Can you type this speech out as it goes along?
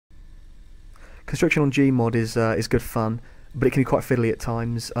Construction on Gmod is good fun, but it can be quite fiddly at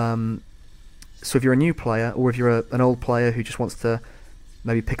times. So if you're a new player, or if you're an old player who just wants to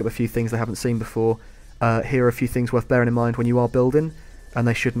maybe pick up a few things they haven't seen before, here are a few things worth bearing in mind when you are building, and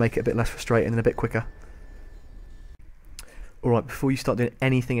they should make it a bit less frustrating and a bit quicker. Alright, before you start doing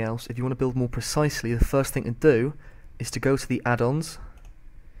anything else, if you want to build more precisely, the first thing to do is to go to the add-ons,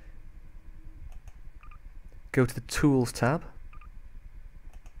 go to the Tools tab,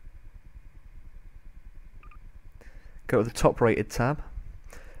 go to the Top Rated tab,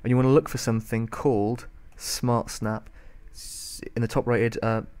 and you want to look for something called Smart Snap. In the Top Rated,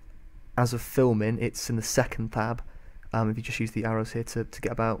 as of filming, it's in the second tab. If you just use the arrows here to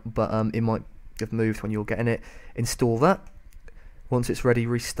get about, but it might have moved when you're getting it. Install that. Once it's ready,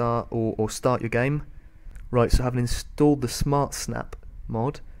 restart or start your game. Right, so having installed the Smart Snap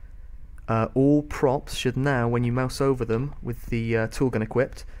mod, all props should now, when you mouse over them with the tool gun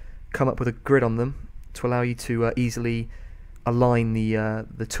equipped, come up with a grid on them to allow you to easily align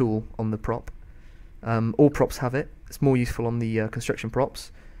the tool on the prop. All props have it. It's more useful on the construction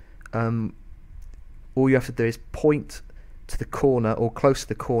props. All you have to do is point to the corner or close to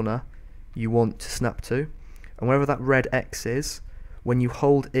the corner you want to snap to, and wherever that red X is, when you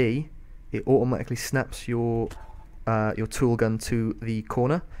hold E, it automatically snaps your tool gun to the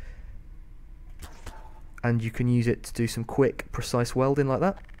corner, and you can use it to do some quick, precise welding like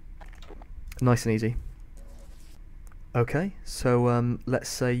that. Nice and easy. Okay, so let's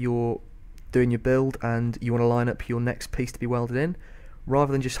say you're doing your build and you want to line up your next piece to be welded in.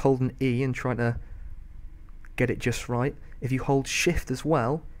 Rather than just holding E and trying to get it just right, if you hold Shift as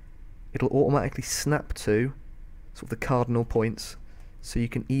well, it'll automatically snap to sort of the cardinal points, so you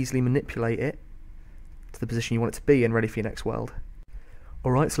can easily manipulate it to the position you want it to be in, ready for your next weld.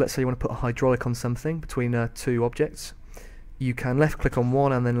 Alright, so let's say you want to put a hydraulic on something between two objects. You can left click on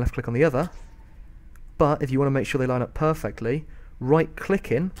one and then left click on the other, but if you want to make sure they line up perfectly, right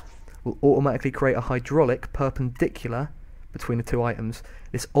clicking will automatically create a hydraulic perpendicular between the two items.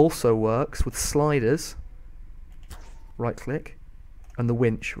 This also works with sliders, right click, and the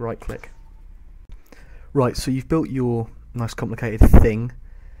winch, right click. Right, so you've built your nice complicated thing,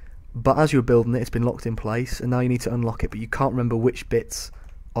 but as you're building it, it's been locked in place, and now you need to unlock it, but you can't remember which bits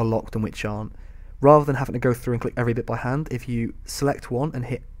are locked and which aren't. Rather than having to go through and click every bit by hand, if you select one and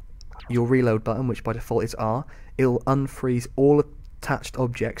hit your reload button, which by default is R, it'll unfreeze all attached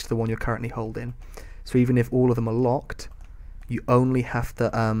objects to the one you're currently holding. So even if all of them are locked, you only have to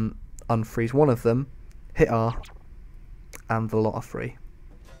unfreeze one of them, hit R, and the lot are free.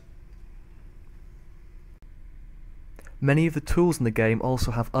 Many of the tools in the game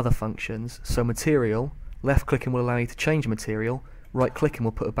also have other functions, so material, left clicking will allow you to change material, right clicking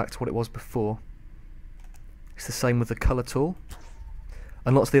will put it back to what it was before. It's the same with the colour tool,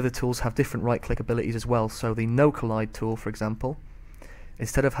 and lots of the other tools have different right click abilities as well. So the no collide tool, for example,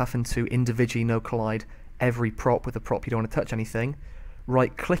 instead of having to individually no collide every prop with a prop you don't want to touch anything,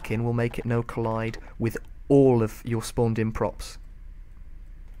 right clicking will make it no collide with all of your spawned in props.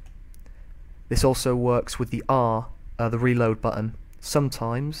 This also works with the R, the reload button.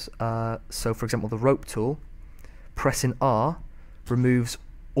 Sometimes, so for example the rope tool, pressing R removes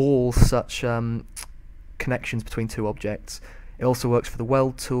all such connections between two objects. It also works for the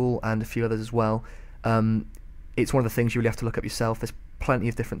weld tool and a few others as well. It's one of the things you really have to look up yourself. There's plenty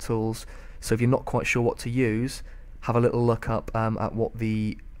of different tools, so if you're not quite sure what to use, have a little look up at what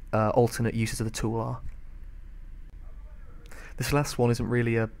the alternate uses of the tool are. This last one isn't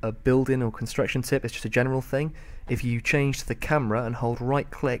really a building or construction tip, it's just a general thing. If you change to the camera and hold right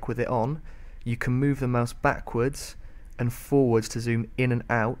click with it on, you can move the mouse backwards and forwards to zoom in and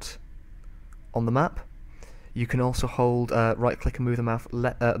out on the map. You can also hold right click and move the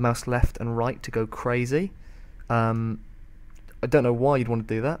mouse left and right to go crazy. I don't know why you'd want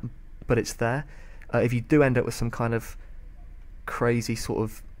to do that, but it's there. If you do end up with some kind of crazy sort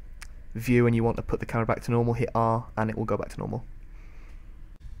of view and you want to put the camera back to normal, hit R and it will go back to normal.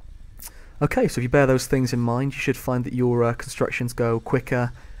 Okay, so if you bear those things in mind, you should find that your constructions go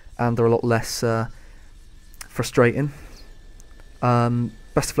quicker and they're a lot less frustrating.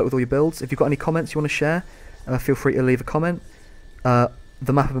 Best of luck with all your builds. If you've got any comments you want to share, feel free to leave a comment.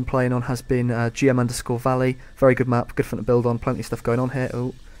 The map I've been playing on has been GM_Valley. Very good map, good fun to build on, plenty of stuff going on here.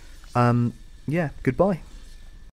 Yeah, goodbye.